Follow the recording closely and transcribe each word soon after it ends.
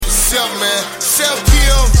7, man. 7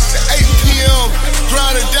 p.m. to 8 p.m.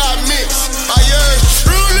 Grind and die mix. By yours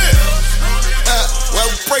truly. Well,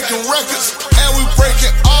 we breaking records and we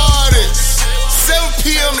breaking artists. 7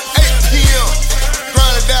 p.m. to 8 p.m.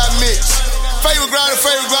 Grind and die mix. Favorite grinder,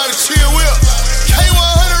 chill whip.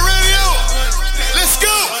 K100 Radio. Let's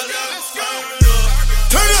go.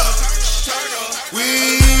 Turn up.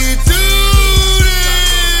 We do this.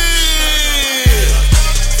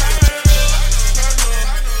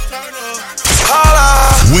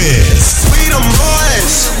 Holla. Wiz. We them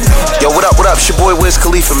boys. Yo, what up? It's your boy Wiz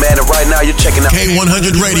Khalifa, man. And right now you're checking out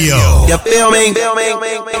K100 Radio. You feel me?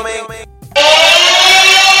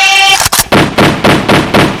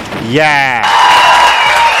 Yeah.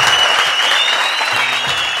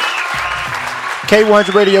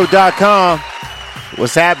 K100radio.com.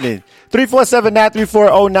 What's happening?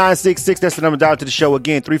 347-934-0966. That's the number down to the show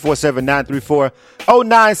again.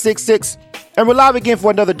 347-934-0966. And we're live again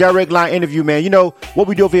for another direct line interview, man. You know what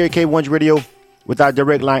we do over here at K100 Radio with our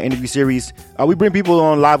direct line interview series. We bring people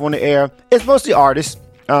on live on the air. It's mostly artists,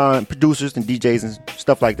 producers, and DJs and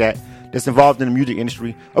stuff like that that's involved in the music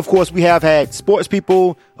industry. Of course, we have had sports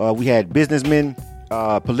people. We had businessmen,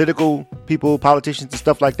 political people, politicians, and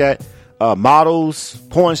stuff like that. Models,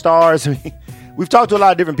 porn stars. We've talked to a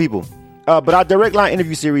lot of different people. But our direct line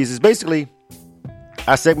interview series is basically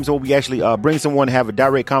our segments where we actually bring someone to have a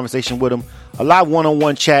direct conversation with them, a live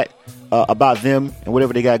one-on-one chat about them and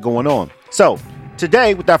whatever they got going on. So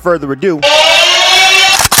today, without further ado,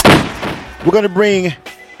 we're going to bring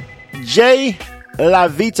Jay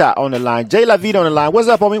Lavita on the line. Jay Lavita on the line. What's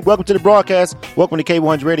up, homie? Welcome to the broadcast. Welcome to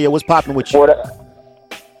K100 Radio. What's popping with you? What up,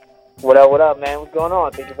 man? What's going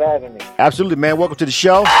on? Thank you for having me. Absolutely, man. Welcome to the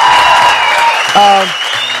show.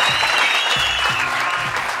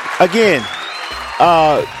 Again,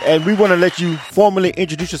 and we want to let you formally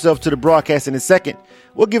introduce yourself to the broadcast in a second.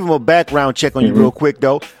 We'll give them a background check on you real quick,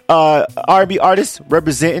 though. R&B artist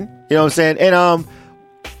representing, you know what I'm saying? And,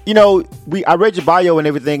 you know, I read your bio and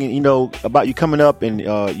everything, and, you know, about you coming up and,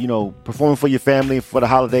 you know, performing for your family for the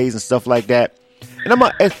holidays and stuff like that. And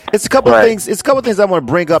it's a couple of things. It's a couple of things I want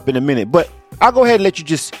to bring up in a minute, but I'll go ahead and let you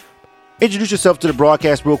just introduce yourself to the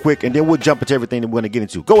broadcast real quick, and then we'll jump into everything that we're going to get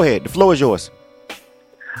into. Go ahead. The floor is yours.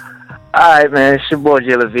 All right, man. It's your boy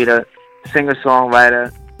Jay Lavita,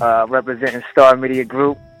 singer-songwriter, representing Star Media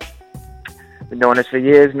Group. Been doing this for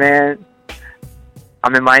years, man.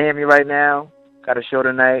 I'm in Miami right now. Got a show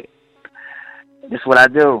tonight. This is what I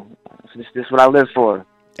do. This is what I live for.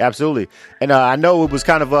 Absolutely. And I know it was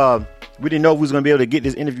kind of we didn't know if we was going to be able to get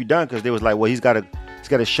this interview done because they was like, well, he's got a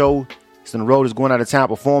show. He's on the road. He's going out of town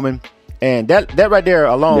performing. And that right there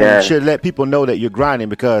alone should let people know that you're grinding,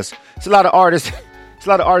 because it's a lot of artists. It's a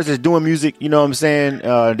lot of artists that's doing music. You know what I'm saying?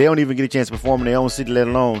 They don't even get a chance to perform in their own city, let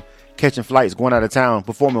alone catching flights, going out of town,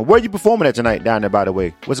 performing. Where are you performing at tonight down there, by the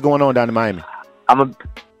way? What's going on down in Miami? I'm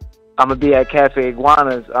gonna be at Cafe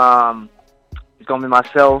Iguanas. It's gonna be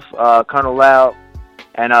myself, Colonel Loud,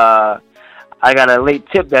 and I got a late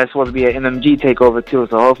tip that's supposed to be an MMG takeover too.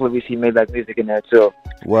 So hopefully we see Maybach music in there too.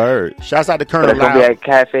 Word. Shouts out to Colonel Loud. It's gonna be at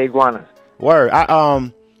Cafe Iguanas. Word.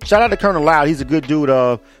 Shout out to Colonel Loud. He's a good dude.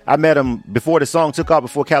 I met him before the song took off,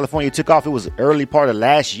 before California took off. It was early part of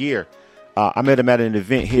last year. I met him at an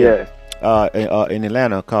event here in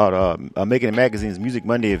Atlanta called Making It Magazine's Music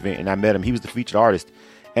Monday event, and I met him. He was the featured artist.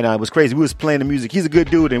 And it was crazy. We was playing the music. He's a good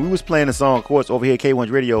dude, and we was playing the song, of course, over here at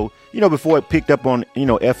K100 Radio, you know, before it picked up on, you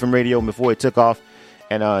know, FM radio, and before it took off.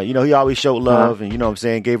 And, you know, he always showed love and, you know what I'm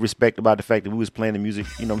saying, gave respect about the fact that we was playing the music,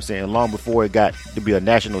 you know what I'm saying, long before it got to be a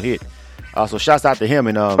national hit. So shouts out to him.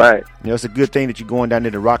 And, you know, it's a good thing that you're going down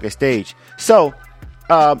there to rock that stage. So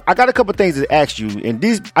I got a couple things to ask you. And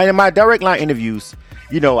in my direct line interviews,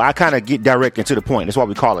 you know, I kind of get direct and to the point. That's why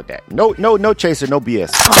we call it that. No chaser, no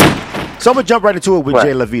BS. So I'm going to jump right into it with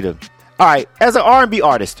Jay Lavita. All right. As an R&B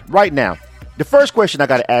artist right now, the first question I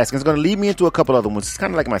got to ask is going to lead me into a couple other ones. It's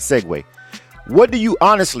kind of like my segue. What do you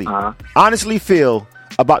honestly feel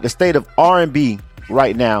about the state of R&B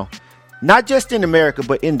right now? Not just in America,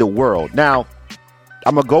 but in the world. Now,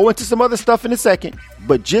 I'm going to go into some other stuff in a second,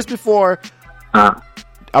 but just before, I'm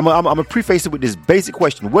going to preface it with this basic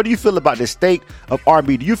question. What do you feel about the state of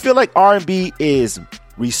R&B? Do you feel like R&B is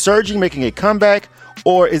resurging, making a comeback,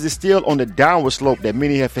 or is it still on the downward slope that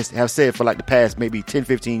many have said for like the past maybe 10,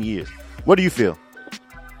 15 years? What do you feel?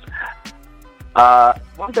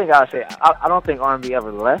 One thing I'll say, I don't think R&B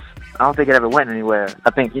ever left. I don't think it ever went anywhere.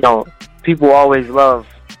 I think, you know, people always love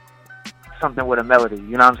something with a melody,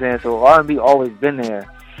 you know what I'm saying? So R&B always been there.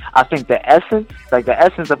 I think the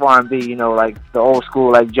essence of R&B, you know, like the old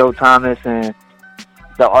school, like Joe Thomas and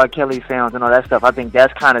the R. Kelly sounds and all that stuff, I think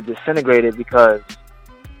that's kind of disintegrated because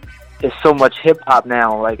it's so much hip hop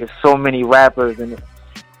now. Like it's so many rappers, and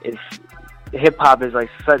it's hip hop is like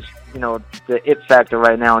such, you know, the it factor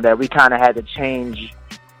right now that we kind of had to change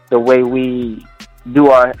the way we do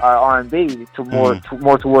our R&B to more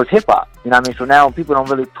towards hip hop. You know what I mean? So now people don't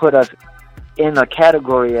really put us in a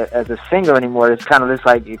category as a singer anymore. It's kind of just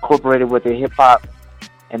like incorporated with the hip hop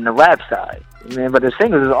and the rap side. I mean, but the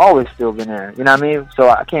singers has always still been there. You know what I mean? So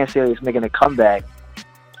I can't say it's making a comeback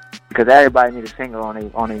because everybody needs a singer on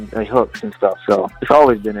a hooks and stuff. So it's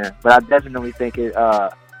always been there. But I definitely think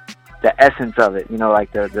the essence of it, you know,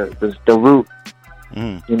 like the root,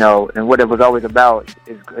 you know, and what it was always about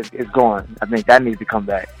is gone. I think that needs to come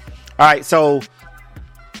back. All right, so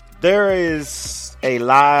there is a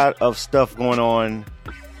lot of stuff going on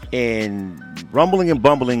in rumbling and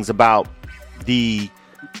bumblings about the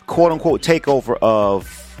quote-unquote takeover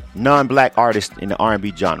of non-black artists in the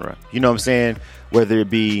R&B genre. You know what I'm saying? Whether it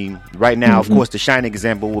be right now, of course, the shining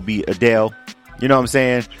example will be Adele. You know what I'm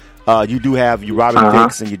saying? You do have your Robin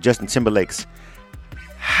Thicke and your Justin Timberlakes.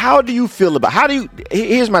 How do you feel about?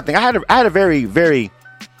 Here's my thing. I had a very, very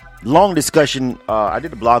long discussion. I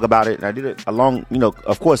did a blog about it, and I did it a long. You know,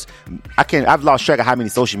 of course, I've lost track of how many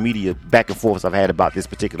social media back and forths I've had about this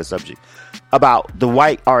particular subject, about the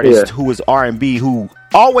white artist who is R&B, who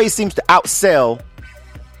always seems to outsell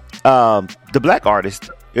the black artist.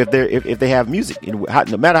 If they have music,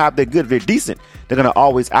 no matter how they're good, if they're decent, they're gonna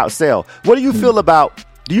always outsell. What do you feel about?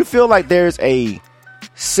 Do you feel like there's a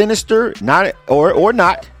sinister, not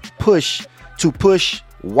push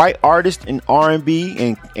white artists in R&B,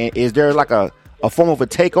 and is there like a form of a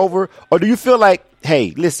takeover, or do you feel like,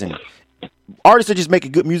 hey, listen, artists are just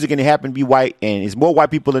making good music and they happen to be white, and it's more white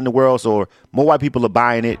people in the world, so more white people are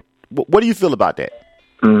buying it? What do you feel about that?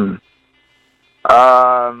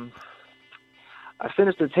 A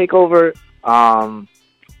sinister takeover. I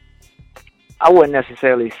wouldn't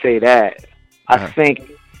necessarily say that. I think,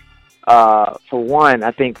 for one,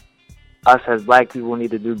 I think us as black people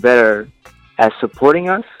need to do better at supporting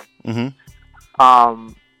us. One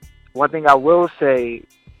thing I will say,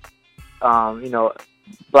 you know,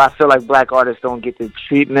 but I feel like black artists don't get the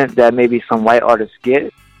treatment that maybe some white artists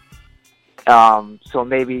get. So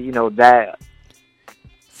maybe, you know, that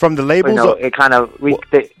from the labels, you know, it kind of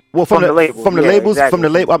from the labels. Exactly. From the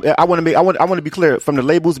label. I want to be clear. From the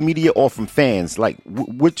labels, media, or from fans. Like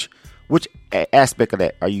which aspect of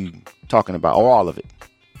that are you talking about, or all of it?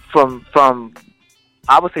 From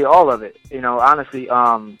I would say all of it. You know, honestly,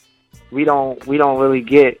 we don't really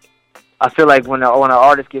get. I feel like when an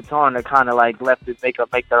artist gets on, they're kind of like left to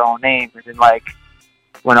make their own name, and then like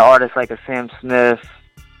when an artist like a Sam Smith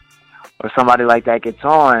or somebody like that gets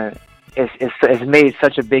on, it's made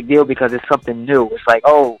such a big deal because it's something new. It's like,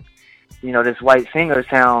 oh, you know, this white singer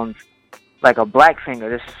sounds like a black singer.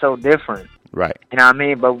 This is so different. Right. You know what I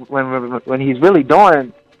mean? But when he's really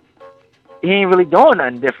doing, he ain't really doing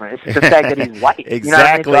nothing different. It's just the fact that he's white.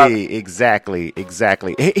 Exactly. You know what I mean?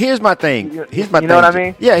 Exactly. Here's my thing. You know what I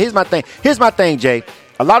mean? Yeah, here's my thing, Jay.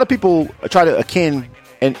 A lot of people try to akin,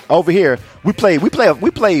 and over here we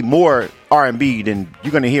play more R&B than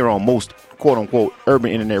you're gonna hear on most quote unquote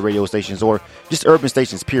urban internet radio stations or just urban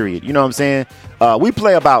stations, period. You know what I'm saying? We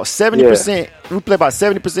play about 70%. We play about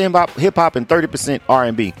 70% hip hop and 30%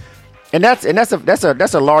 R&B. And that's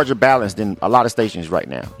a larger balance than a lot of stations right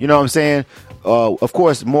now. You know what I'm saying? Of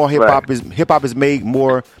course, more hip hop is made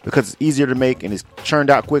more because it's easier to make and it's churned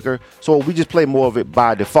out quicker. So we just play more of it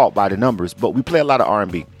by default, by the numbers. But we play a lot of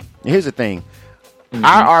R&B. And here's the thing: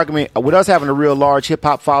 our argument with us having a real large hip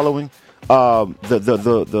hop following, the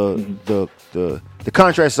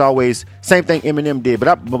contrast is always same thing Eminem did.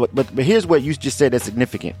 But here's what you just said that's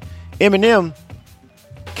significant. Eminem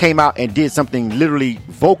came out and did something literally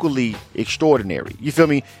vocally extraordinary. You feel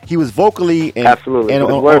me? He was vocally and absolutely and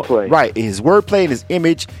wordplay. Right, his wordplay and his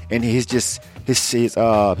image and his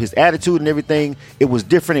attitude and everything. It was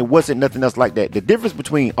different. It wasn't nothing else like that. The difference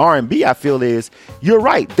between R&B, I feel, is you're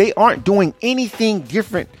right. They aren't doing anything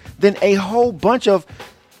different than a whole bunch of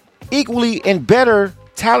equally and better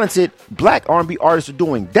talented black R&B artists are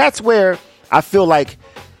doing. That's where I feel like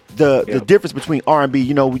the difference between R&B,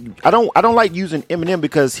 you know, I don't like using Eminem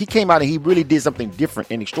because he came out and he really did something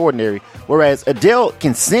different and extraordinary. Whereas Adele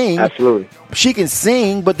can sing, absolutely, she can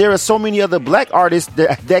sing, but there are so many other black artists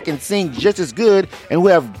that can sing just as good and who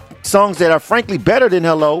have songs that are frankly better than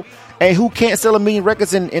Hello, and who can't sell 1 million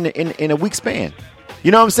records in a week span.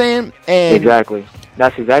 You know what I'm saying? And exactly,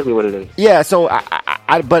 that's exactly what it is. Yeah. So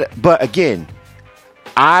but again,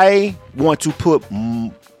 I want to put.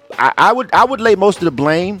 I would lay most of the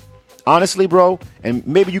blame, honestly, bro, and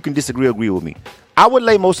maybe you can agree with me. I would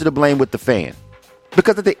lay most of the blame with the fan.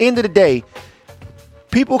 Because at the end of the day,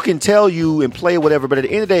 people can tell you and play whatever, but at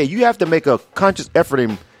the end of the day, you have to make a conscious effort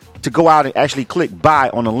to go out and actually click buy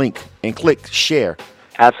on a link and click share.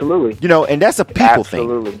 Absolutely. You know, and that's a people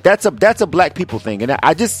thing. That's a black people thing. And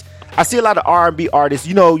I see a lot of R&B artists.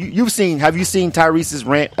 You know, have you seen Tyrese's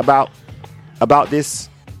rant about this?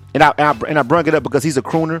 And I brung it up because he's a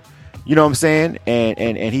crooner. You know what I'm saying? And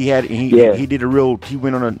he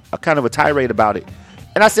went on a kind of a tirade about it.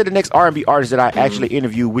 And I said the next R&B artist that I actually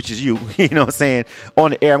interview, which is you know what I'm saying,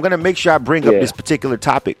 on the air, I'm going to make sure I bring up this particular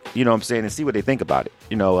topic, you know what I'm saying, and see what they think about it.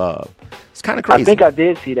 You know, it's kind of crazy. I think I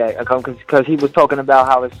did see that because he was talking about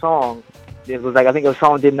how his song, it was like, I think a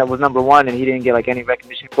song was number one and he didn't get like any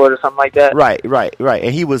recognition for it or something like that. Right. And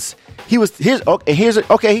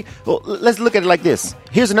let's look at it like this.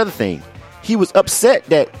 Here's another thing. He was upset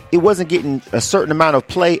that it wasn't getting a certain amount of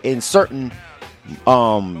play in certain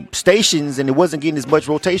stations, and it wasn't getting as much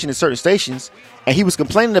rotation in certain stations, and he was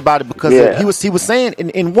complaining about it because he was saying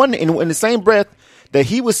in the same breath that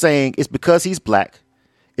he was saying it's because he's black,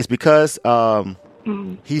 it's because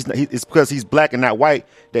it's because he's black and not white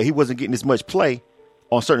that he wasn't getting as much play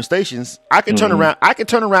on certain stations. I can turn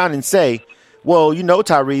around and say, well, you know,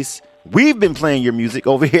 Tyrese, we've been playing your music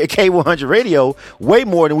over here at K100 Radio way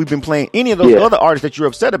more than we've been playing any of those other artists that you're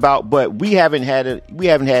upset about, but we haven't had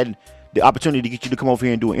the opportunity to get you to come over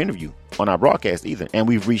here and do an interview on our broadcast either, and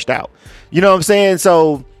we've reached out. You know what I'm saying?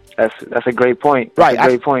 So that's a great point. Right, a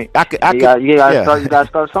great point. You gotta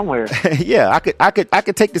start somewhere. Yeah, I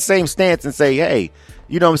could take the same stance and say, hey,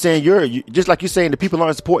 you know what I'm saying? You just like you're saying the people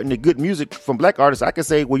aren't supporting the good music from black artists. I could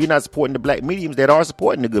say, well, you're not supporting the black mediums that are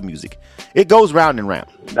supporting the good music. It goes round and round.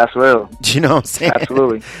 That's real. You know what I'm saying?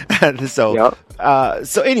 Absolutely. So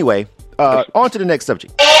anyway, on to the next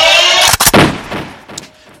subject.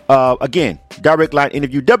 Again, direct line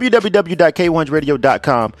interview,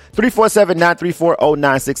 www.k100radio.com,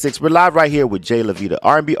 347-934-0966. We're live right here with Jay Lavita,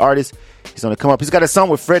 R&B artist. He's going to come up. He's got a song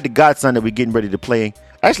with Fred the Godson that we're getting ready to play.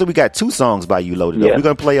 Actually, we got two songs by you loaded up. We're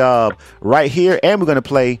going to play Right Here, and we're going to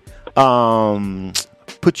play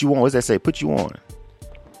Put You On. What does that say? Put You On.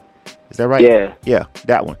 Is that right? Yeah,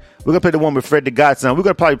 that one. We're going to play the one with Fred the Godson. We're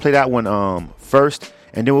going to probably play that one first,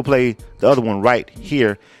 and then we'll play the other one right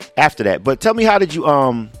here after that. But tell me, how did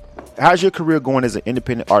you how's your career going as an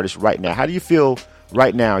independent artist right now? How do you feel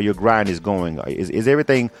right now your grind is going? Is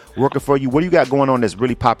everything working for you? What do you got going on that's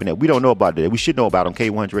really popping that we don't know about that we should know about on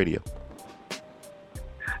K100 Radio?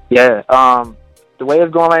 Yeah, the way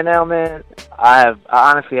it's going right now, man, I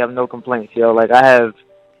honestly have no complaints, yo. Like, I have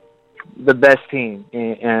the best team,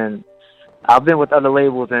 and I've been with other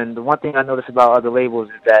labels, and the one thing I notice about other labels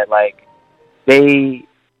is that, like, they're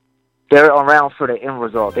around for the end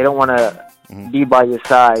result. They don't want to be by your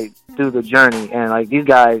side through the journey. And like these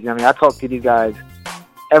guys, I mean, I talk to these guys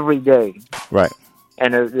every day, right?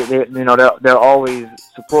 And they're always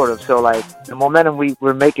supportive. So like the momentum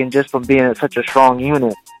we're making just from being such a strong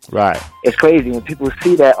unit, right? It's crazy, and people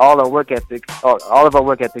see that all of our work ethic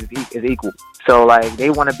is equal. So like they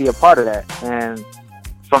want to be a part of that, and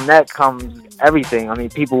from that comes everything. I mean,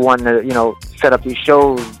 people want to set up these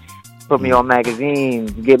shows, put me on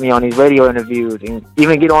magazines, get me on these radio interviews, and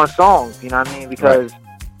even get on songs, you know what I mean? Because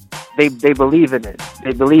they believe in it.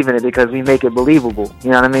 They believe in it because we make it believable. You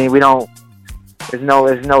know what I mean?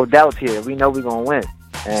 There's no doubts here. We know we're going to win.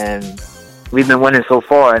 And we've been winning so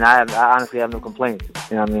far, and I honestly have no complaints.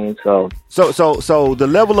 You know what I mean? So the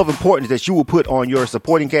level of importance that you will put on your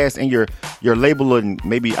supporting cast and your label, and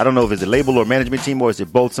maybe, I don't know if it's a label or management team, or is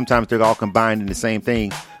it both? Sometimes they're all combined in the same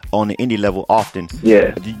thing. On the indie level, often,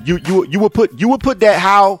 you would put that,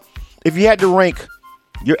 how, if you had to rank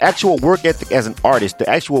your actual work ethic as an artist, the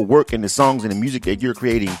actual work and the songs and the music that you're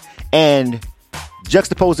creating, and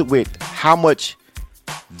juxtapose it with how much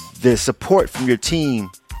the support from your team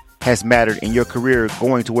has mattered in your career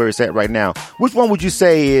going to where it's at right now. Which one would you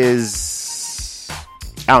say is,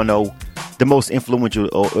 I don't know, the most influential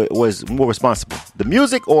or was more responsible, the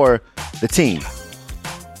music or the team?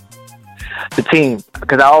 The team,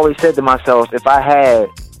 because I always said to myself, if I had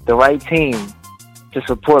the right team to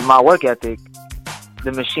support my work ethic,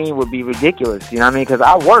 the machine would be ridiculous. You know what I mean? Because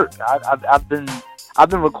I work. I've been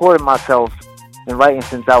recording myself and writing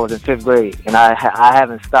since I was in 5th grade, and I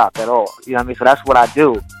haven't stopped at all. You know what I mean? So that's what I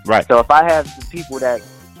do. Right. So if I have the people that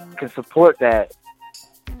can support that,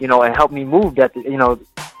 and help me move that,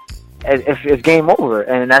 it's game over.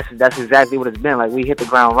 And that's exactly what it's been. Like, we hit the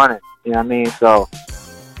ground running. You know what I mean? So.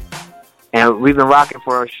 And we've been rocking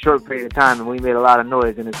for a short period of time, and we made a lot of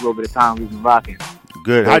noise in this little bit of time we've been rocking.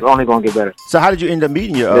 Good. It's only going to get better. So how did you end up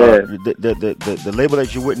meeting your the label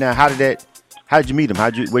that you're with now? How did you meet them?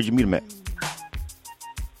 Where'd you meet them at?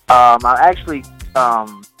 I actually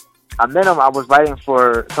I met them. I was writing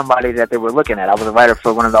for somebody that they were looking at. I was a writer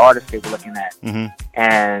for one of the artists they were looking at,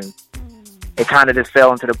 and it kind of just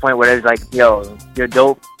fell into the point where it's like, yo, you're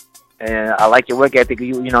dope, and I like your work ethic.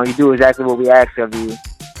 You do exactly what we ask of you.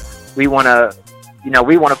 We wanna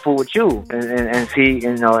fool with you and see,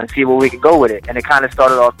 and see where we can go with it. And it kind of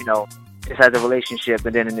started off, just as a relationship,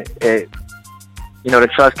 and then it the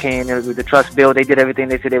trust came. The trust built. They did everything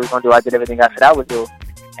they said they were gonna do. I did everything I said I would do.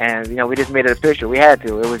 And we just made it official. We had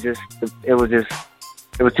to. It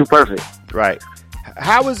was too perfect. Right.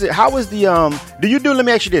 How was it? How was the do you do? Let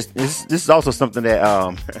me ask you this. This is also something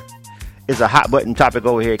that is a hot button topic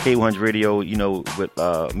over here at K100 Radio.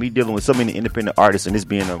 With me dealing with so many independent artists and this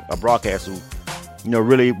being a broadcast who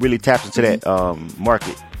really taps into that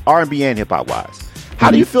market, R&B and hip hop wise. How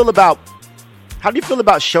do you feel about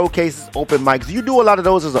showcases, open mics? Do you do a lot of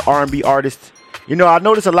those as an R&B artist? I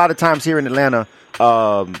notice a lot of times here in Atlanta.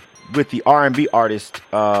 With the R&B artists,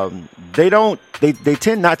 they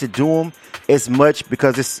tend not to do them as much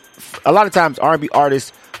because it's a lot of times R&B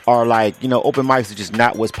artists are like, open mics are just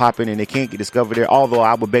not what's popping and they can't get discovered there. Although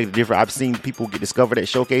I would beg to differ. I've seen people get discovered at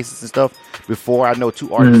showcases and stuff before. I know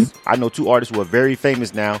two artists. I know two artists who are very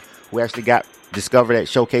famous now who actually got discovered at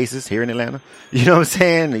showcases here in Atlanta. You know what I'm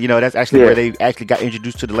saying? That's actually where they actually got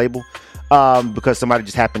introduced to the label because somebody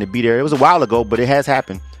just happened to be there. It was a while ago, but it has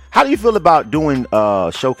happened. How do you feel about doing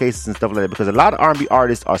showcases and stuff like that? Because a lot of R&B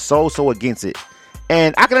artists are so against it.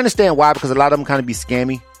 And I can understand why, because a lot of them kind of be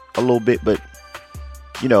scammy a little bit. But,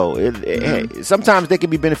 sometimes they can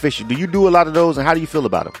be beneficial. Do you do a lot of those, and how do you feel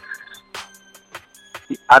about them?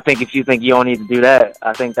 I think if you think you don't need to do that,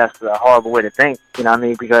 I think that's a horrible way to think. You know what I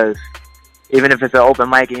mean? Because even if it's an open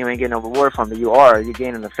mic and you ain't getting no reward from it, you're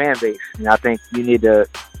gaining a fan base. And I think you need to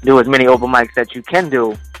do as many open mics that you can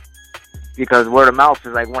do. Because word of mouth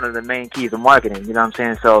is like one of the main keys of marketing, you know what I'm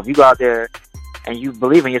saying? So if you go out there and you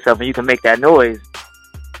believe in yourself and you can make that noise,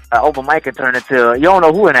 an open mic can turn into, you don't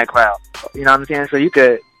know who in that crowd, you know what I'm saying? So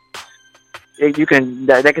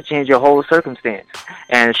that could change your whole circumstance.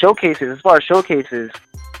 And showcases, as far as showcases,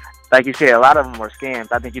 like you said, a lot of them are scams.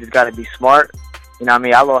 I think you just got to be smart. You know what I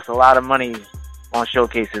mean? I lost a lot of money on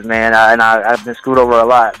showcases, man, and I've been screwed over a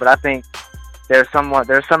lot. But I think there's some out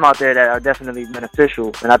there that are definitely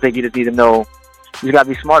beneficial, and I think you just need to know, you got to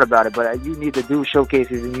be smart about it. But you need to do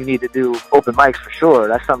showcases and you need to do open mics for sure.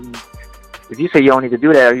 That's something. If you say you don't need to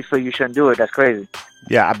do that or you feel you shouldn't do it, that's crazy.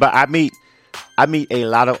 Yeah, but I meet a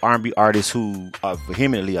lot of R&B artists who are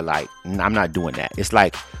vehemently alike, and I'm not doing that. It's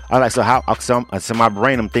like, so my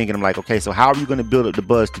brain, I'm thinking, I'm like, okay, so how are you going to build up the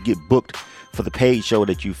buzz to get booked for the paid show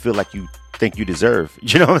that you feel like you think you deserve?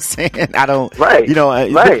 You know what I'm saying? I don't. Right.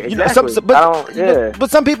 Right. Exactly.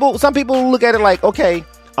 But some people look at it like, okay,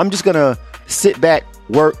 I'm just gonna sit back,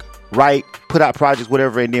 work, write, put out projects,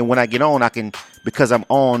 whatever, and then when I get on, I can, because I'm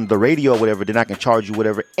on the radio or whatever, then I can charge you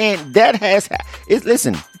whatever. And that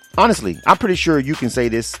listen, honestly, I'm pretty sure you can say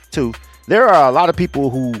this too. There are a lot of people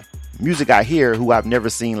who music I hear who I've never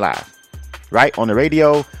seen live, right? On the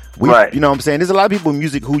radio. Right. You know what I'm saying? There's a lot of people in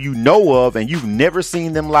music who you know of and you've never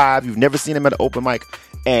seen them live. You've never seen them at an open mic.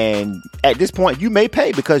 And at this point, you may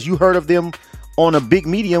pay because you heard of them on a big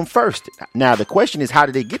medium first. Now, the question is, how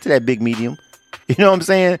did they get to that big medium? You know what I'm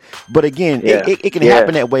saying? But again, it can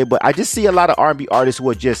happen that way. But I just see a lot of R&B artists who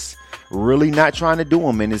are just really not trying to do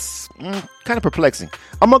them. And it's kind of perplexing.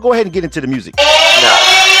 I'm going to go ahead and get into the music.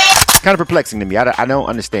 Kind of perplexing to me. I don't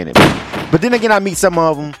understand it. But then again, I meet some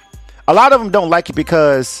of them. A lot of them don't like it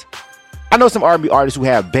because I know some R&B artists who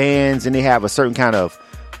have bands and they have a certain kind of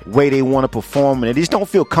way they want to perform, and they just don't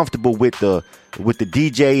feel comfortable with the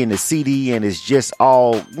DJ and the CD, and it's just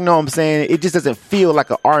all, you know what I'm saying? It just doesn't feel like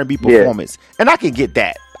an R&B performance. Yeah. And I can get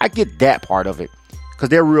that. I get that part of it because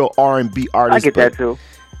they're real R&B artists. I get that too.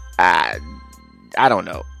 I don't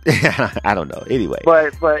know. I don't know. Anyway,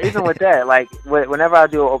 but even with that, like whenever I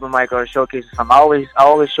do an open mic or a showcase or something, I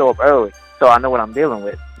always show up early, so I know what I'm dealing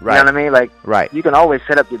with. Right. You know what I mean? Like, right. You can always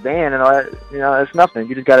set up your band and all that. You know, it's nothing.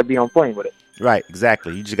 You just got to be on point with it. Right.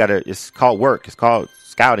 Exactly. You just got to. It's called work. It's called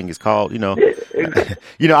scouting. It's called, you know.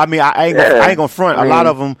 You know. I mean, I ain't gonna front. A lot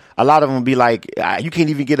of them be like, you can't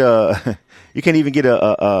even get a. You can't even get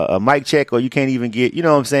a mic check, or you can't even get, you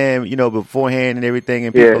know what I'm saying, you know, beforehand and everything.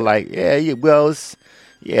 And people are like, it's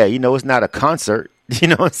not a concert. You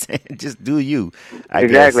know what I'm saying? Just do you. I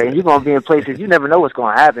guess. And you're gonna be in places you never know what's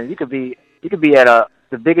gonna happen. You could be at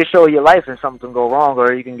the biggest show of your life and something can go wrong,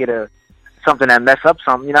 or you can get something that mess up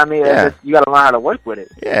something. You know what I mean? Yeah. You got to learn how to work with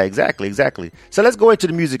it. Yeah, exactly. So let's go into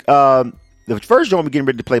the music. The first joint we're getting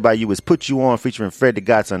ready to play by you is Put You On featuring Fred the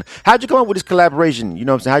Godson. How'd you come up with this collaboration? You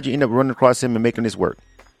know what I'm saying? How'd you end up running across him and making this work?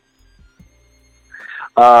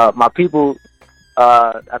 My people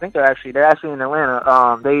I think they're actually in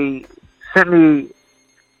Atlanta. They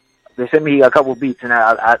sent me a couple beats, and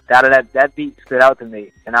I out of that beat stood out to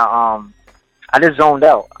me, and I just zoned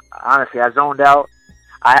out. Honestly, I zoned out.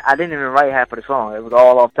 I didn't even write half of the song. It was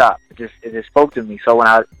all off top. It just spoke to me. So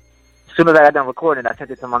as soon as I got done recording, I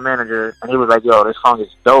sent it to my manager, and he was like, "Yo, this song is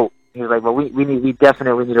dope." He was like, "But we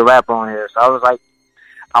definitely need a rapper on here." So I was like,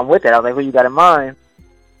 "I'm with it." I was like, "Who you got in mind?"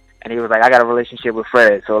 And he was like, "I got a relationship with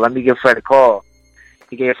Fred, so let me give Fred a call."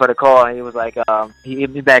 He gave Fred a call, and he was like, he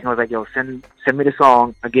hit me back and was like, "Yo, send me the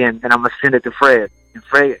song again, and I'm gonna send it to Fred." And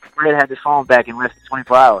Fred had the song back in less than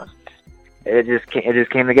 24 hours. It just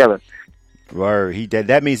came together. Word.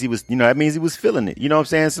 That means he was, that means he was feeling it. You know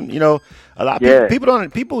what I'm saying? A lot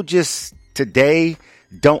of people just today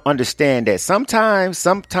don't understand that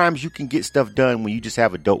sometimes you can get stuff done when you just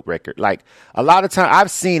have a dope record. Like a lot of times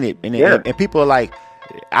I've seen it and people are like,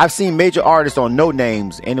 I've seen major artists on No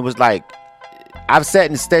Names, and it was like, I've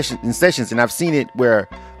sat in sessions and I've seen it where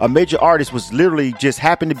a major artist was literally just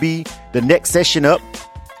happened to be the next session up,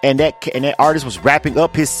 and that artist was wrapping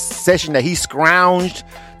up his session that he scrounged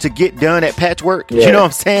to get done at Patchwork. Yeah. You know what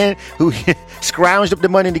I'm saying? Who scrounged up the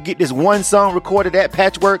money to get this one song recorded at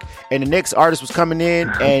Patchwork, and the next artist was coming in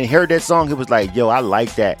and heard that song. He was like, "Yo, I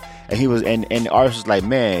like that." And he was and the artist was like,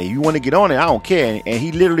 "Man, you want to get on it? I don't care." And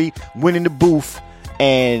he literally went in the booth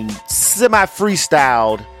and semi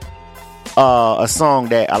freestyled a song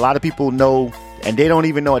that a lot of people know, and they don't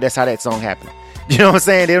even know that's how that song happened. You know what I'm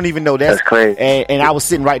saying? They don't even know that's crazy. And I was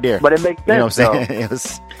sitting right there. But it makes sense. You know what I'm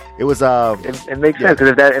saying? It was it makes sense, because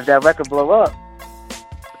if that record blow up,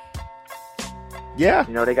 yeah,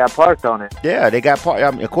 they got parts on it. Yeah, they got part.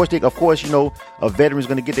 I mean, of course, a veteran's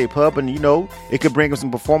going to get their pub, and it could bring them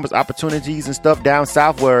some performance opportunities and stuff down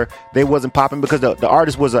south where they wasn't popping, because the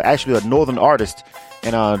artist was actually a northern artist,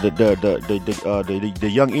 and the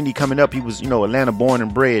young indie coming up, he was Atlanta born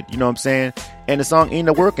and bred. You know what I'm saying? And the song ended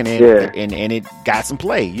up working, and it got some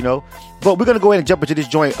play. But we're gonna go ahead and jump into this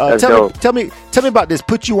joint. Tell me about this.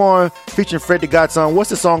 Put You On featuring Fred the Godson.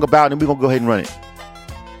 What's the song about? And we're gonna go ahead and run it.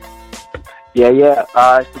 Yeah.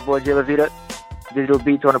 It's the boy Jay Lavita. Digital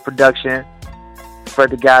beats on the production.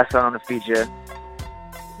 Fred the Godson on the feature.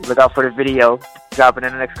 Look out for the video. Dropping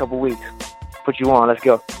in the next couple weeks. Put You On. Let's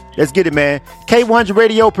go. Let's get it, man. K100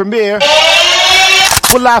 Radio premiere.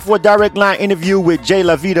 We're live for a direct line interview with Jay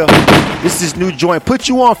Lavita. This is his new joint, Put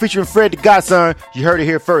You On, featuring Fred the Godson. You heard it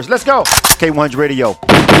here first. Let's go. K100 Radio.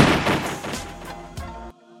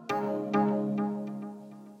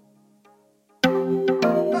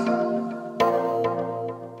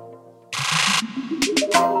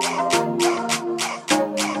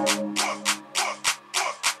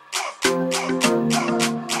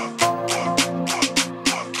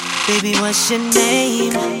 Baby, what's your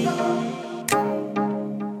name?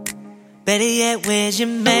 Better yet, where's your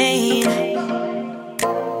mane?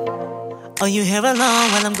 Oh, you here alone?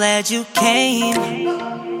 Well, I'm glad you came,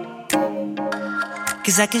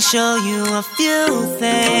 'cause I can show you a few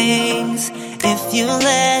things if you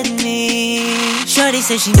let me. Shorty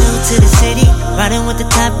said she new to the city, riding with the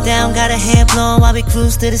top down, got her hair blown while we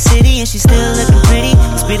cruise to the city, and she still looking pretty.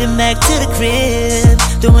 Speeding back to the crib,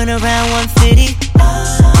 doing around 150.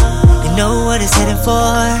 You know what it's heading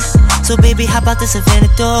for, so baby, hop out the Savannah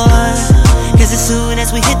door, 'cause as soon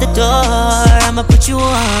as we hit the door, I'ma put you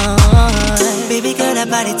on. Baby girl, that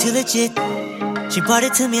body too legit. She brought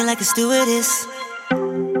it to me like a stewardess,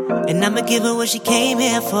 and I'ma give her what she came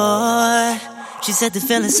here for. She said the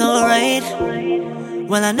feeling's alright.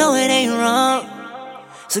 Well, I know it ain't wrong,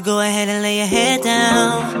 so go ahead and lay your head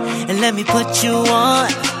down and let me put you on.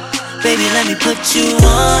 Baby, let me put you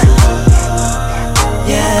on.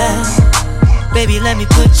 Yeah. Baby, let me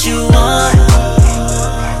put you on.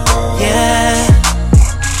 Yeah.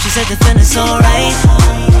 She said the feeling's alright.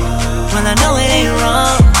 Well, I know it ain't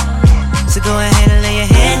wrong, so go ahead and lay your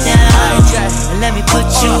head down and let me put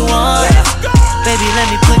you on. Baby, let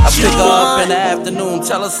me put you on. I pick her up in the afternoon,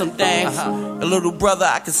 tell her some things. A little brother,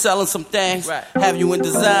 I can sell him some things. Have you in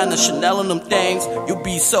designer, Chanel and them things. You'll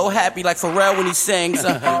be so happy like Pharrell when he sings.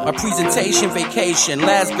 My presentation, vacation.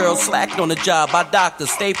 Last girl slacked on the job. My doctor,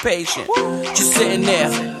 stay patient. Just sitting there.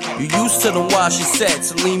 You used to the washing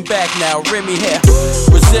sets. Lean back now, Remy hair.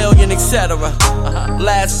 Brazilian, etc.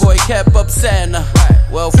 Last boy kept upsetting her.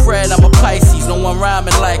 Well, Fred, I'm a Pisces, no one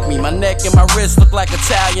rhyming like me. My neck and my wrist look like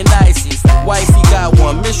Italian ices. Wifey got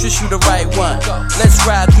one, mistress, you the right one. Let's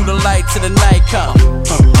ride through the light till the night come.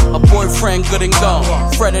 A boyfriend good and gone.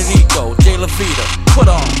 Frederico, Jay Lavita, put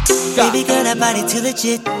on. Go. Baby girl, that body too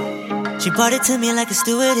legit. She brought it to me like a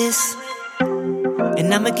stewardess,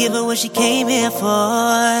 and I'ma give her what she came here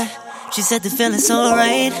for. She said the feeling's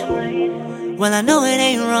alright. Well, I know it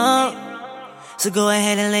ain't wrong, so go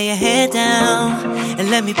ahead and lay your head down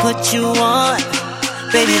and let me put you on.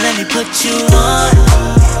 Baby, let me put you on.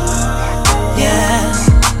 Yeah.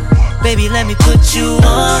 Baby, let me put you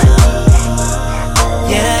on.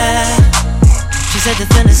 Yeah. She said the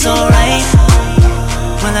feeling's alright.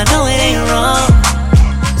 Well, I know it ain't wrong,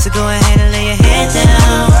 so go ahead and lay your head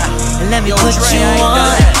down and let me put you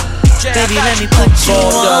on. Baby, let me put you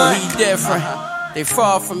on. He different. They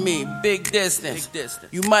far from me, big distance.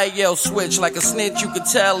 You might yell switch like a snitch, you could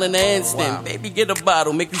tell in an instant. Baby, get a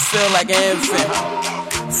bottle, make you feel like an infant.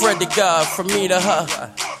 Fred to God, from me to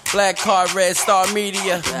her. Black card, red star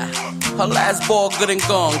media. Her last ball good and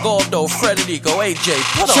gone. Gordo, Frederico, AJ,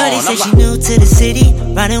 put Shorty on. said she new to the city,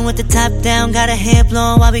 riding with the top down, got her hair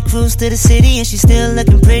blown while we cruise to the city, and she still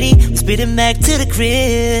looking pretty. Speeding back to the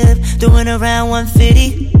crib, doing around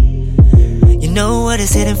 150. You know what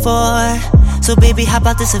it's hitting for, so baby hop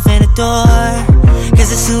out the Savannah door,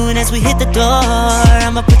 cause as soon as we hit the door,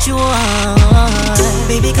 I'ma put you on.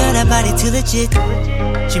 Baby girl, that body too legit.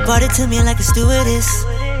 She brought it to me like a stewardess,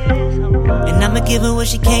 and I'ma give her what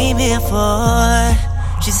she came here for.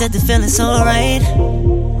 She said the feeling's alright.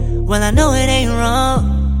 Well, I know it ain't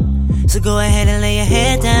wrong, so go ahead and lay your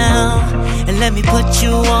head down and let me put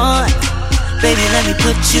you on. Baby, let me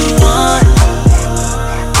put you on.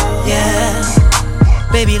 Yeah.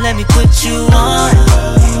 Baby, let me put you on.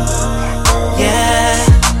 Yeah.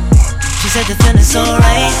 She said the feeling's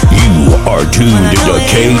alright. You are tuned into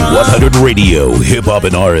K100 Radio, Hip Hop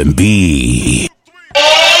and R&B.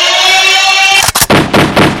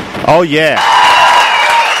 Oh yeah,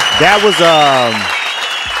 that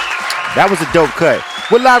was a dope cut.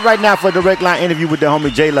 We're live right now for a direct line interview with the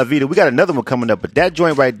homie Jay Lavita. We got another one coming up, but that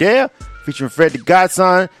joint right there, featuring Fred the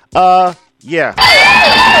Godson. Yeah.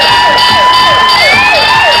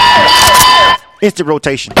 Instant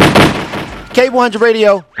rotation.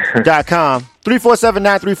 K100radio.com.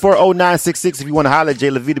 347-934-0966 if you want to holler at Jay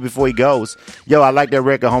Lavita before he goes. Yo, I like that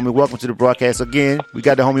record, homie. Welcome to the broadcast again. We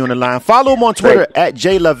got the homie on the line. Follow him on Twitter at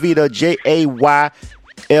Jay Lavita, JayLavita,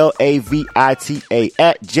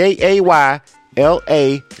 at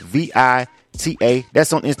JayLavita.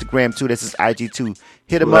 That's on Instagram too. That's his IG too.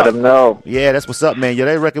 Hit him up. Let him know. Yeah, that's what's up, man. Yo,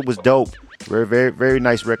 that record was dope. Very, very, very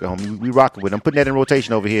nice record, homie. We rocking with it. I'm putting that in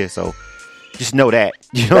rotation over here, so just know that.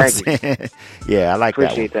 You know what I'm saying? Yeah, I like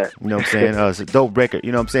Appreciate that one. that. You know what I'm saying? It's a dope record.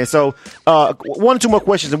 You know what I'm saying? So, one or two more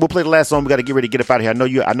questions, and we'll play the last song. We got to get ready to get up out of here. I know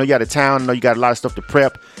you're out of town. I know you got a lot of stuff to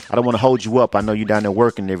prep. I don't want to hold you up. I know you're down there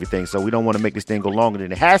working and everything, so we don't want to make this thing go longer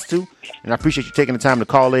than it has to. And I appreciate you taking the time to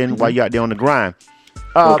call in while you're out there on the grind.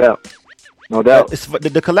 No doubt. It's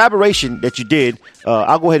the collaboration that you did,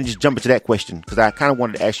 I'll go ahead and just jump into that question because I kind of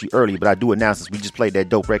wanted to ask you earlier, but I do it now since we just played that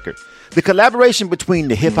dope record. The collaboration between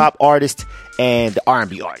the hip-hop artist and the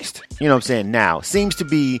R&B artist, you know what I'm saying, now seems to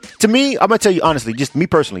be, to me, I'm going to tell you honestly, just me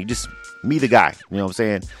personally, just me the guy, you know what I'm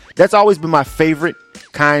saying? That's always been my favorite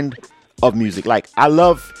kind of music. Like, I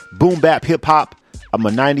love boom bap hip-hop. I'm a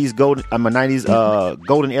 90s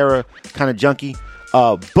golden era kind of junkie.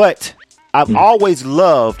 But I've always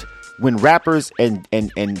loved when rappers and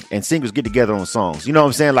singers get together on songs. You know what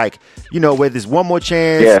I'm saying? Like, you know, whether it's One More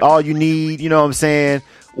Chance, All You Need, you know what I'm saying?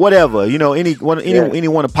 Whatever, you know, any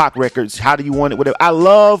one of Pac records, How Do You Want It, whatever. I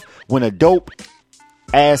love when a dope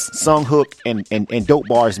ass song hook and dope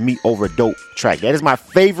bars meet over a dope track. That is my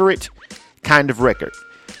favorite kind of record.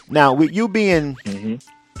 Now, with you being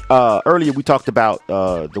earlier we talked about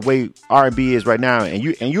the way R&B is right now, and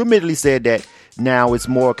you admittedly said that now it's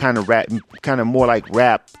more kind of rap, kind of more like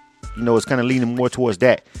rap. You know, it's kind of leaning more towards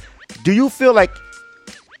that. Do you feel like,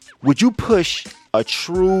 would you push a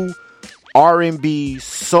true R&B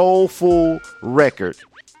soulful record,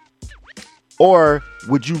 or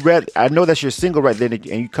would you rather? I know that's your single right there, and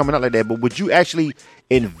you coming out like that, but would you actually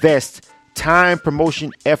invest time,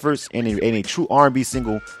 promotion, efforts in a true R&B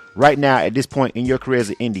single right now at this point in your career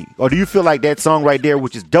as an indie, or do you feel like that song right there,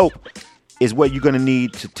 which is dope, is what you're going to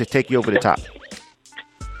need to take you over the top?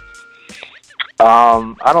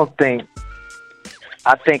 I don't think.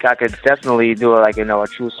 I think I could definitely do it, like, you know, a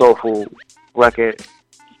true soulful record.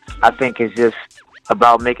 I think it's just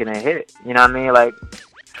about making a hit. You know what I mean? Like,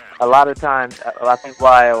 a lot of times, I think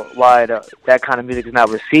why that kind of music is not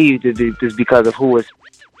received is because of who it's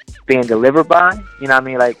being delivered by. You know what I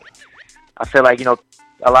mean? Like, I feel like, you know,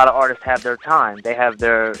 a lot of artists have their time. They have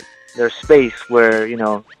their space where, you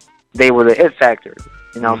know, they were the hit factor.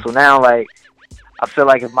 You know, so now, like, I feel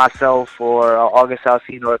like if myself or August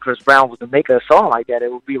Alsina or Chris Brown was to make a song like that,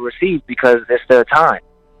 it would be received because it's their time.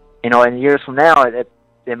 You know, and years from now, it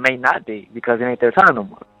may not be because it ain't their time no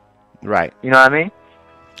more. Right. You know what I mean?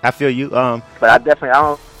 I feel you. But I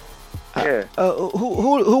don't. Yeah.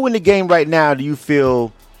 Who in the game right now do you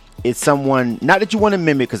feel is someone, not that you want to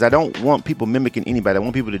mimic, because I don't want people mimicking anybody. I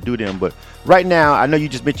want people to do them. But right now, I know you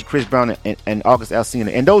just mentioned Chris Brown and August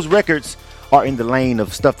Alsina, and those records are in the lane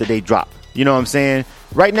of stuff that they drop. You know what I'm saying?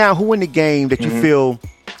 Right now, who in the game that you feel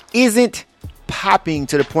isn't popping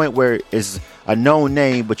to the point where it's a known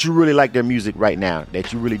name, but you really like their music right now,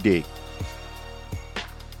 that you really dig?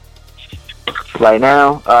 Right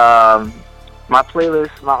now, my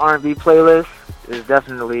playlist, my R&B playlist is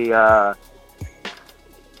definitely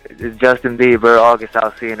it's Justin Bieber, August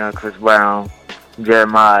Alsina, Chris Brown,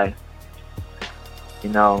 Jeremiah. You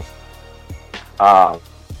know, my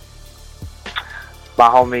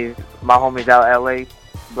homies out LA,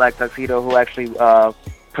 Black Tuxedo, who actually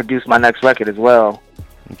produced my next record as well.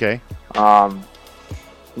 Okay.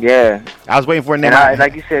 Yeah. I was waiting for a name.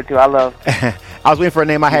 Like you said too, I love. I was waiting for a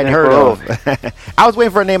name I hadn't heard of. I was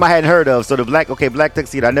waiting for a name I hadn't heard of. So the Black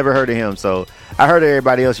Tuxedo, I never heard of him. So I heard of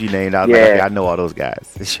everybody else you named. I was like, okay, I know all those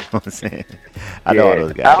guys. You know what I'm saying? I know all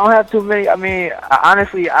those guys. I don't have too many. I mean,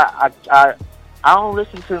 honestly, I don't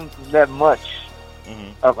listen to that much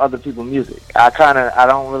of other people's music. I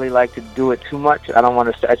don't really like to do it too much. I don't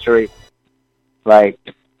want to saturate like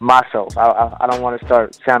myself. I don't want to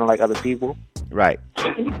start sounding like other people. Right.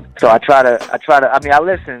 So I try to. I mean, I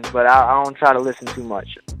listen, but I don't try to listen too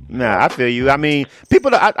much. Nah, I feel you. I mean,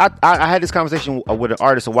 people. I had this conversation with an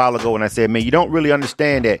artist a while ago, and I said, man, you don't really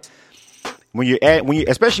understand that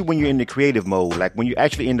especially when you're in the creative mode, like when you're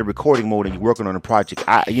actually in the recording mode and you're working on a project.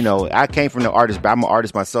 I came from the artist, but I'm an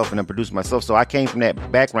artist myself and I'm producing myself, so I came from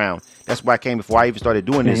that background. That's where I came before I even started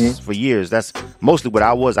doing this for years. That's mostly what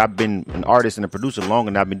I was. I've been an artist and a producer longer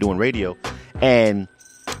than I've been doing radio, and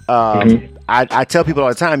I tell people all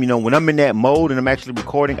the time, when I'm in that mode and I'm actually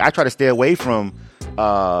recording, I try to stay away from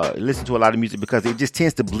listen to a lot of music because it just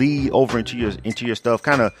tends to bleed over into your stuff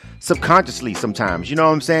kind of subconsciously sometimes. You know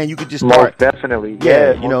what I'm saying? You could just start. Most definitely.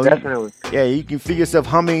 Definitely. You can feel yourself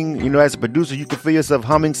humming, as a producer, you can feel yourself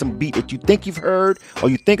humming some beat that you think you've heard or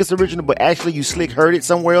you think it's original, but actually you slick heard it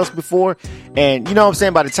somewhere else before. And you know what I'm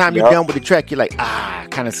saying? By the time you're done with the track, you're like,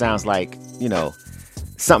 kind of sounds like,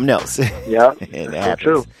 something else. Yeah. And it happens.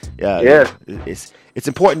 True. Yeah. It's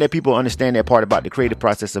important that people understand that part about the creative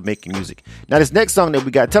process of making music. Now, this next song that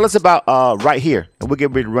we got, tell us about Right Here. And we'll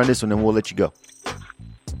get ready to run this one and we'll let you go.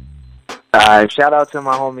 Shout out to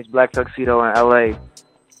my homies Black Tuxedo in LA.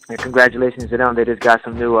 And congratulations to them. They just got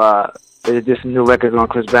some new records on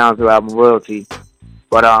Chris Brown's new album Royalty.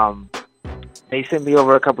 But they sent me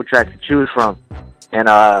over a couple tracks to choose from. And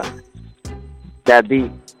that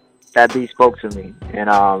beat spoke to me. And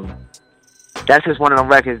that's just one of them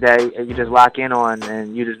records that you just lock in on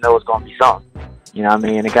and you just know it's gonna be something. You know what I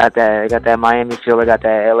mean? It got that Miami feel, it got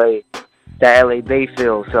that LA Bay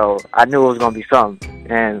feel, so I knew it was gonna be something.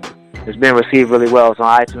 And it's been received really well. It's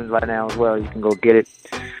on iTunes right now as well. You can go get it.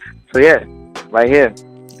 So yeah, Right Here.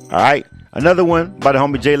 All right. Another one by the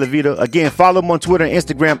homie Jay Lavita. Again, follow him on Twitter and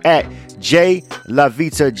Instagram at Jay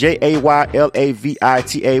Lavita,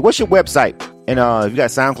 JayLavita. What's your website? And if you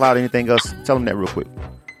got SoundCloud or anything else, tell them that real quick.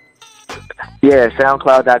 Yeah,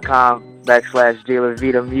 SoundCloud.com/Jay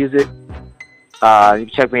Lavita Music. You can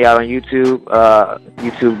check me out on YouTube,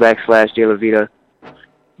 YouTube.com/Jay Lavita.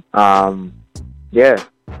 Yeah,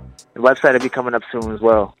 the website will be coming up soon as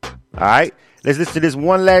well. All right, let's listen to this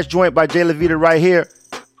one last joint by Jay Lavita right here,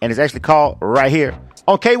 and it's actually called Right Here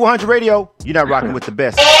on K100 Radio. You're not rocking with the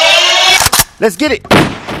best. Let's get it.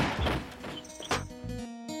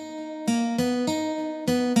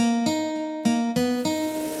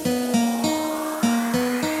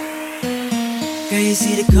 Girl, you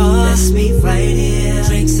see the car? That's me right here.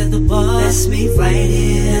 Drinks at the bar? That's me right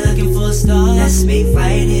here. Looking for a star? That's me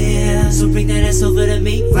right here. So bring that ass over to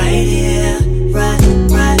me right here. Right here.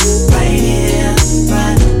 Right here. Right here.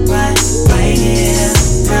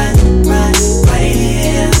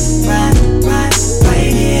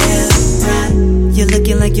 You're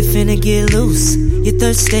looking like you're finna get loose. You're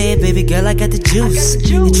thirsty, baby girl, I got the juice.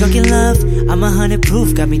 You're drunk in love, I'm 100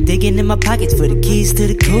 proof. Got me digging in my pockets for the keys to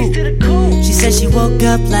the coupe. She said she woke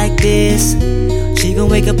up like this. She gon'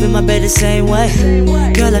 wake up in my bed the same way.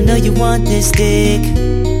 Girl, I know you want this dick,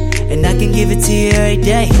 and I can give it to you every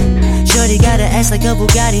day. Shorty got an ass like a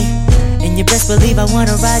Bugatti, and you best believe I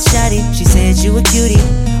wanna ride shotty. She said you a cutie,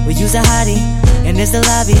 we use a hottie, and there's the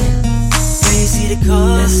lobby. You see the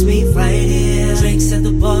car? That's me right here. Drinks at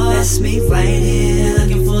the bar? That's me right here.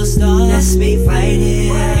 Looking for a star? That's me right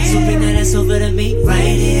here. So bring that ass over to me right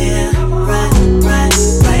here. Right here. Right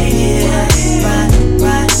here.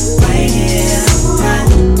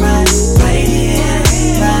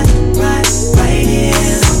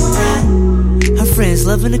 Her friends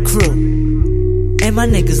loving the crew.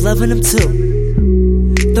 niggas loving them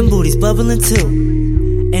too. Them booties bubbling too.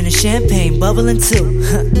 And the champagne bubbling too.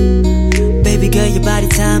 Baby girl, your body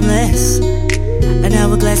timeless. An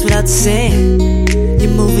hourglass without the sand.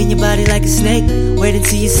 You're moving your body like a snake. Wait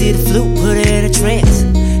until you see the flute, put her in a trance.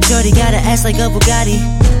 Shorty got an ass like a Bugatti.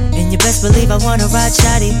 And you best believe I wanna ride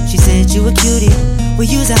shotty. She said you a cutie, well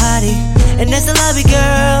you's a hottie. And that's the lobby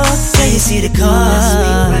girl. Girl, you see the car. That's me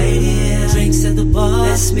right here. Drinks at the bar.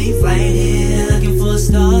 That's me right here. Looking for a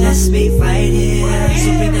star. That's me right here.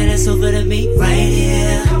 So bring that ass over to me right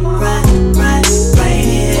here. Right here. Right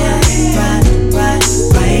here.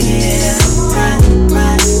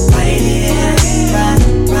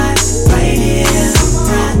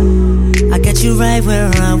 I got you right where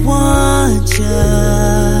I want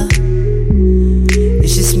ya.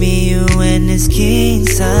 It's just me, you, and this king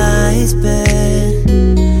size bed.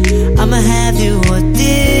 I'ma have you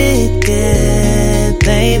addicted,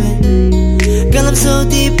 baby. Girl, I'm so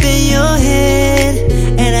deep in your head,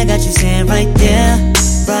 and I got you saying right there,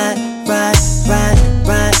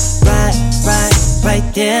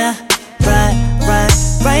 right there,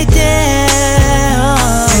 right there.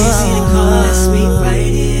 Oh, you see the car? That's me right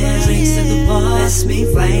here. Drinks at the bar. That's me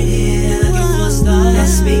right here. Looking for a star.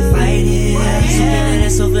 That's me right here. So bring that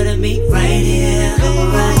ass over to me right here.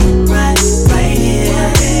 Right here. Right here.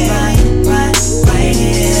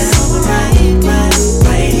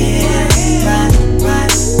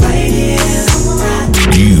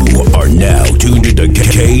 You are now tuned into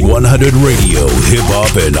K100 Radio, Hip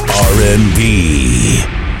Hop and R&B.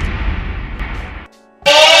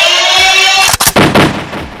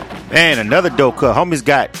 Man, another dope cut. Homie's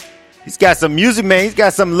got some music, man. He's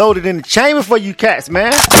got something loaded in the chamber for you cats,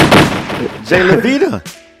 man. Jay Lavita.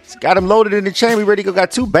 He's got him loaded in the chamber. Ready to go.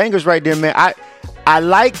 Got two bangers right there, man. I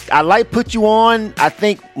like Put You On. I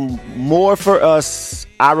think more for us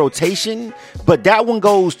our rotation, but that one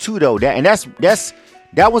goes too though.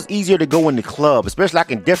 That was easier to go in the club, especially I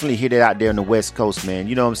can definitely hear that out there on the West Coast, man.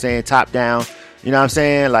 You know what I'm saying? Top down. You know what I'm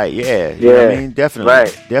saying? Like, yeah. You know what I mean? Definitely.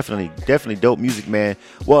 Right. Definitely dope music, man.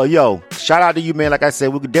 Well, yo, shout out to you, man. Like I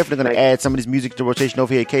said, we're definitely going to add some of this music to rotation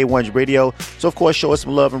over here at K100 Radio. So, of course, show us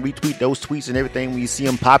some love and retweet those tweets and everything when you see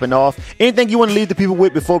them popping off. Anything you want to leave the people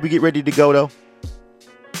with before we get ready to go, though?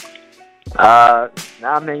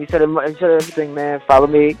 Nah, man, you said everything, man. Follow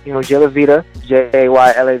me, Jay Lavita,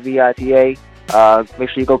 JayLavita. Make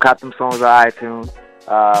sure you go cop them songs on iTunes.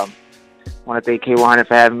 Want to thank K100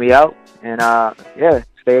 for having me out. And,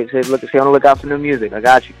 stay on the lookout for new music. I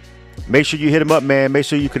got you. Make sure you hit him up, man. Make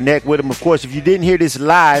sure you connect with him. Of course, if you didn't hear this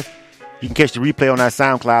live, you can catch the replay on our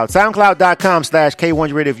SoundCloud.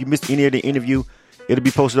 SoundCloud.com/K100 Radio. If you missed any of the interview, it'll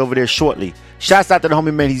be posted over there shortly. Shouts out to the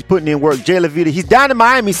homie, man. He's putting in work. Jay Lavita. He's down in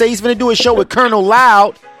Miami. Say he's going to do a show with Colonel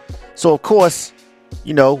Loud. So, of course,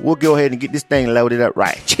 we'll go ahead and get this thing loaded up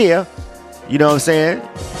right. Cheer. You know what I'm saying?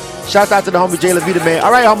 Shouts out to the homie Jay Lavita, man.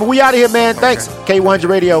 All right, homie, we out of here, man. Thanks. K100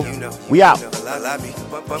 Radio. We out.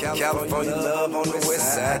 California love on the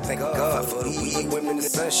west side. Thank God for the weed, women, the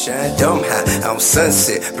sunshine. Dumb high, I'm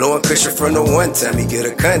sunset. Blowing cushion from the one time he get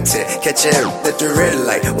a contact. Catch your at the red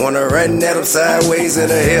light. Wanna run at him sideways in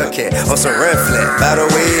a Hellcat. On some run flat. By the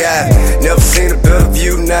way, I never seen a better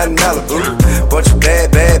view, not in Malibu. Bunch of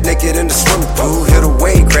bad naked in the swimming pool. Hit a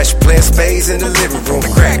wave crash, playing spades in the living room.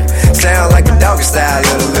 Crack, sound like a doggy style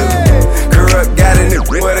in the living room. Corrupt, got in it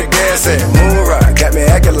where the gas at. Moon rock, got me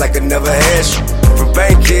acting like I never had shit. From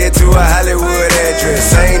bank kid to a Hollywood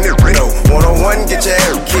address. I ain't no one-on-one, get your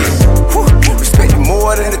hair kid. Respect you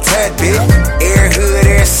more than a tad bit. Air hood,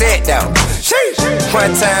 air set down. Sheesh.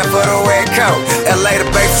 One time for the red coat. LA to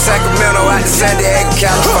Bay from Sacramento, out to San Diego,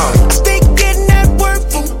 California.